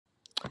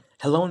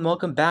Hello and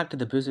welcome back to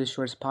the Business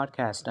Shorts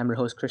podcast. I'm your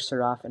host Chris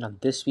Saroff, and on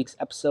this week's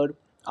episode,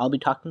 I'll be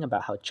talking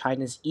about how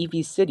China's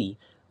EV city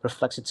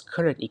reflects its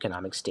current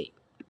economic state.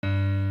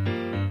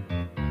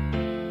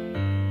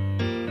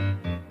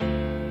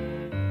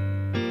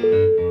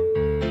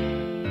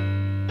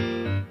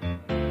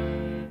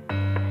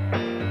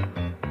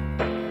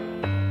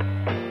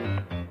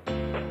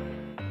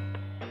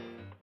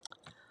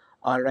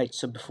 Alright,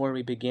 so before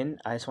we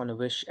begin, I just want to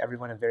wish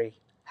everyone a very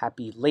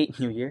happy late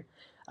New Year.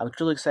 I'm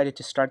truly excited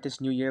to start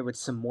this new year with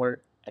some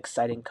more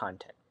exciting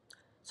content.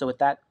 So, with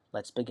that,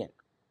 let's begin.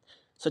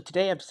 So,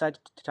 today I've decided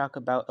to talk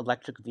about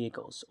electric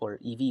vehicles, or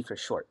EV for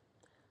short.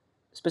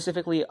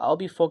 Specifically, I'll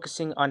be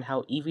focusing on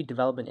how EV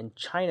development in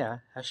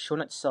China has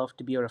shown itself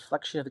to be a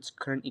reflection of its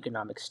current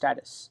economic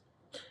status.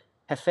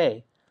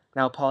 Hefei,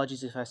 now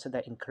apologies if I said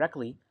that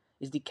incorrectly,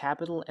 is the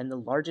capital and the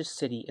largest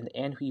city in the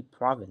Anhui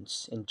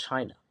province in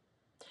China.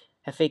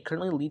 Hefei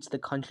currently leads the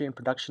country in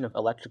production of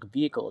electric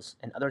vehicles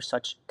and other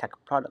such tech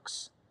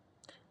products.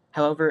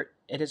 However,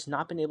 it has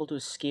not been able to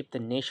escape the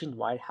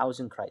nationwide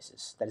housing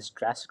crisis that has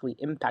drastically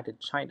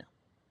impacted China.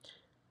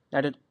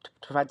 Now, to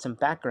provide some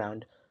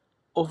background,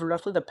 over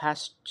roughly the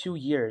past 2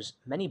 years,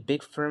 many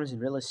big firms in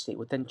real estate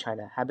within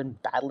China have been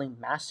battling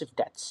massive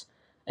debts,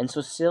 and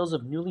so sales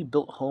of newly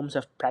built homes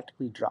have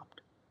practically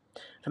dropped.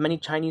 For many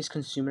Chinese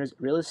consumers,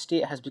 real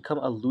estate has become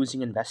a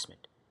losing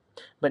investment.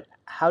 But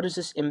how does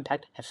this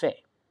impact Hefei?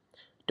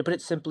 To put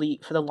it simply,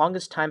 for the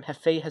longest time,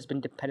 Hefei has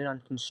been dependent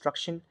on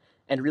construction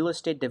and real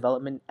estate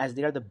development as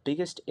they are the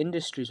biggest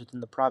industries within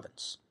the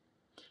province.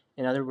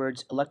 In other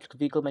words, electric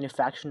vehicle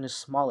manufacturing is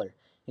smaller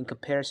in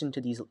comparison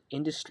to these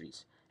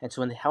industries, and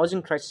so when the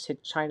housing crisis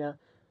hit China,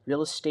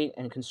 real estate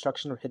and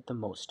construction were hit the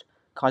most,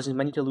 causing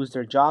many to lose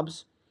their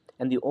jobs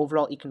and the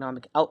overall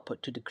economic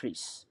output to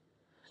decrease.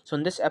 So,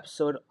 in this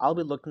episode, I'll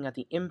be looking at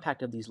the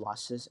impact of these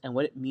losses and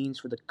what it means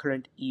for the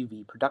current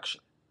EV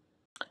production.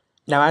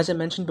 Now, as I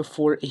mentioned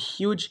before, a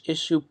huge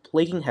issue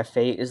plaguing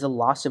Hefei is the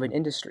loss of an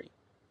industry.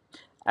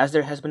 As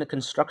there has been a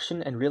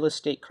construction and real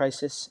estate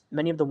crisis,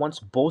 many of the once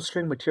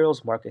bolstering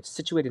materials markets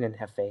situated in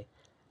Hefei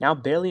now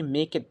barely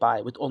make it by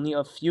with only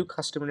a few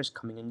customers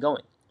coming and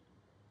going.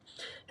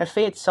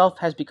 Hefei itself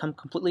has become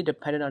completely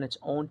dependent on its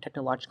own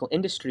technological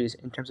industries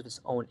in terms of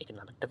its own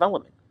economic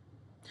development.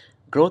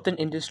 Growth in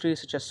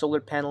industries such as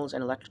solar panels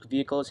and electric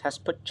vehicles has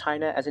put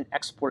China as an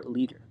export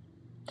leader.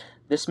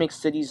 This makes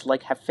cities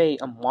like Hefei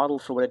a model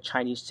for what a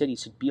Chinese city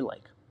should be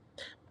like.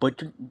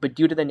 But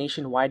due to the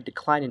nationwide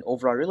decline in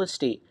overall real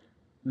estate,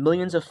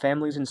 millions of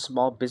families and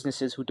small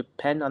businesses who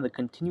depend on the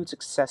continued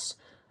success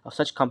of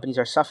such companies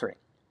are suffering.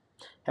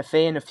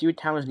 Hefei and a few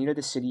towns near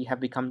the city have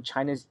become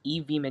China's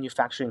EV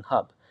manufacturing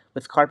hub,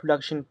 with car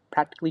production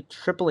practically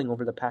tripling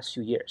over the past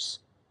few years.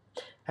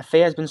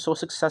 Hefei has been so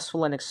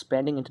successful in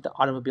expanding into the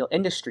automobile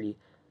industry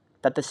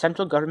that the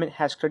central government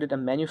has created a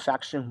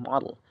manufacturing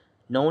model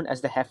known as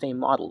the Hefei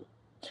model.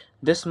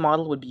 This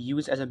model would be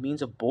used as a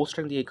means of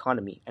bolstering the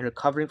economy and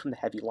recovering from the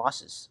heavy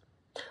losses.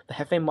 The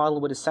Hefei model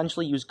would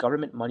essentially use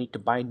government money to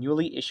buy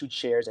newly issued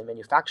shares in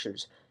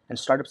manufacturers and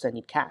startups that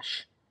need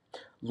cash.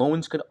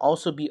 Loans could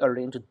also be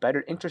arranged with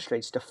better interest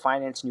rates to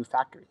finance new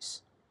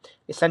factories.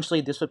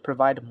 Essentially, this would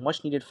provide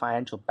much needed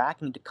financial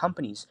backing to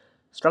companies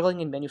struggling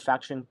in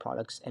manufacturing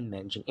products and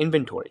managing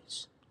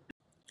inventories.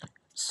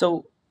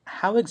 So,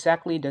 how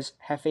exactly does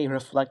Hefei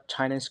reflect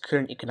China's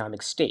current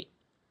economic state?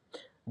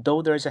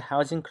 Though there is a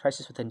housing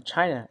crisis within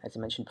China, as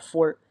I mentioned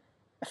before,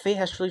 Hefei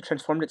has truly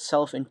transformed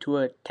itself into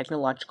a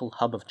technological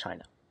hub of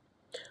China.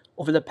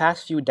 Over the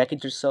past few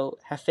decades or so,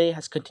 Hefei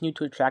has continued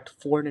to attract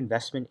foreign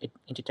investment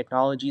into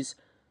technologies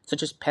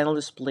such as panel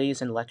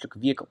displays and electric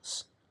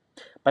vehicles.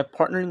 By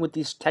partnering with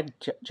these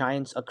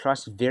giants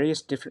across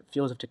various different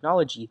fields of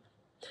technology,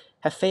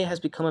 Hefei has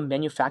become a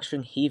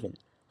manufacturing haven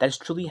that has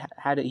truly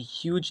had a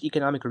huge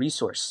economic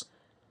resource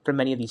for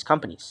many of these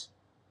companies.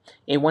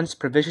 A once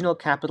provisional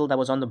capital that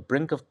was on the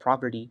brink of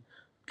poverty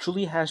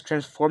truly has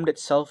transformed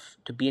itself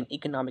to be an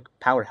economic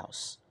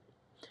powerhouse.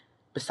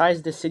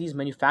 Besides the city's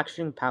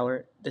manufacturing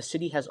power, the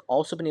city has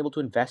also been able to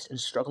invest in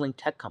struggling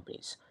tech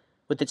companies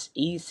with its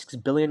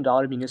 $86 billion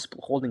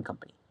municipal holding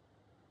company.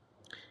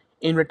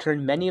 In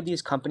return, many of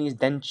these companies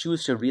then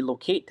choose to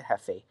relocate to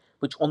Hefei,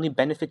 which only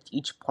benefits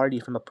each party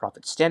from a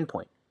profit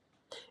standpoint.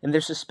 In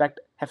this respect,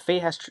 Hefei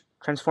has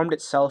transformed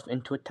itself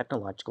into a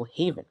technological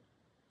haven.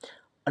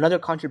 Another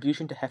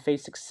contribution to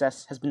Hefei's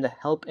success has been the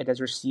help it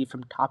has received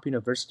from top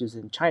universities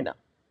in China.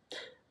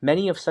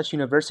 Many of such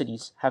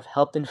universities have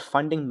helped in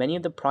funding many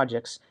of the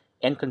projects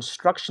and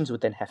constructions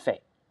within Hefei.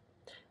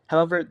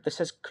 However, this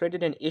has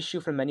created an issue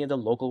for many of the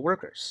local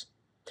workers.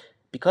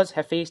 Because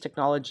Hefei's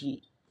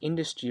technology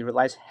industry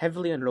relies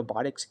heavily on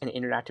robotics and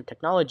interactive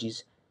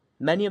technologies,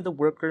 many of the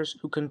workers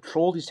who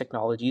control these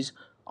technologies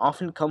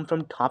often come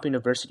from top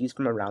universities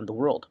from around the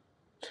world.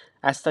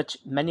 As such,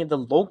 many of the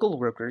local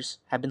workers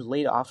have been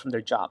laid off from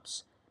their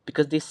jobs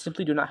because they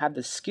simply do not have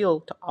the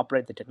skill to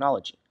operate the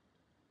technology.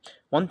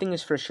 One thing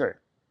is for sure,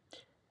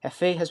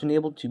 Hefei has been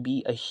able to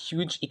be a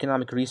huge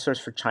economic resource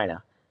for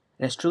China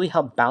and has truly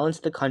helped balance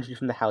the country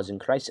from the housing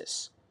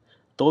crisis.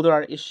 Though there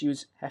are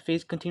issues,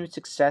 Hefei's continued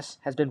success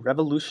has been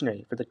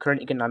revolutionary for the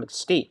current economic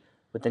state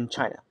within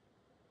China.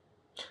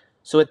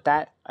 So, with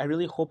that, I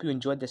really hope you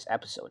enjoyed this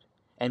episode,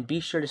 and be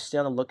sure to stay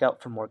on the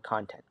lookout for more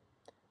content.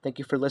 Thank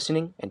you for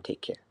listening, and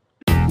take care.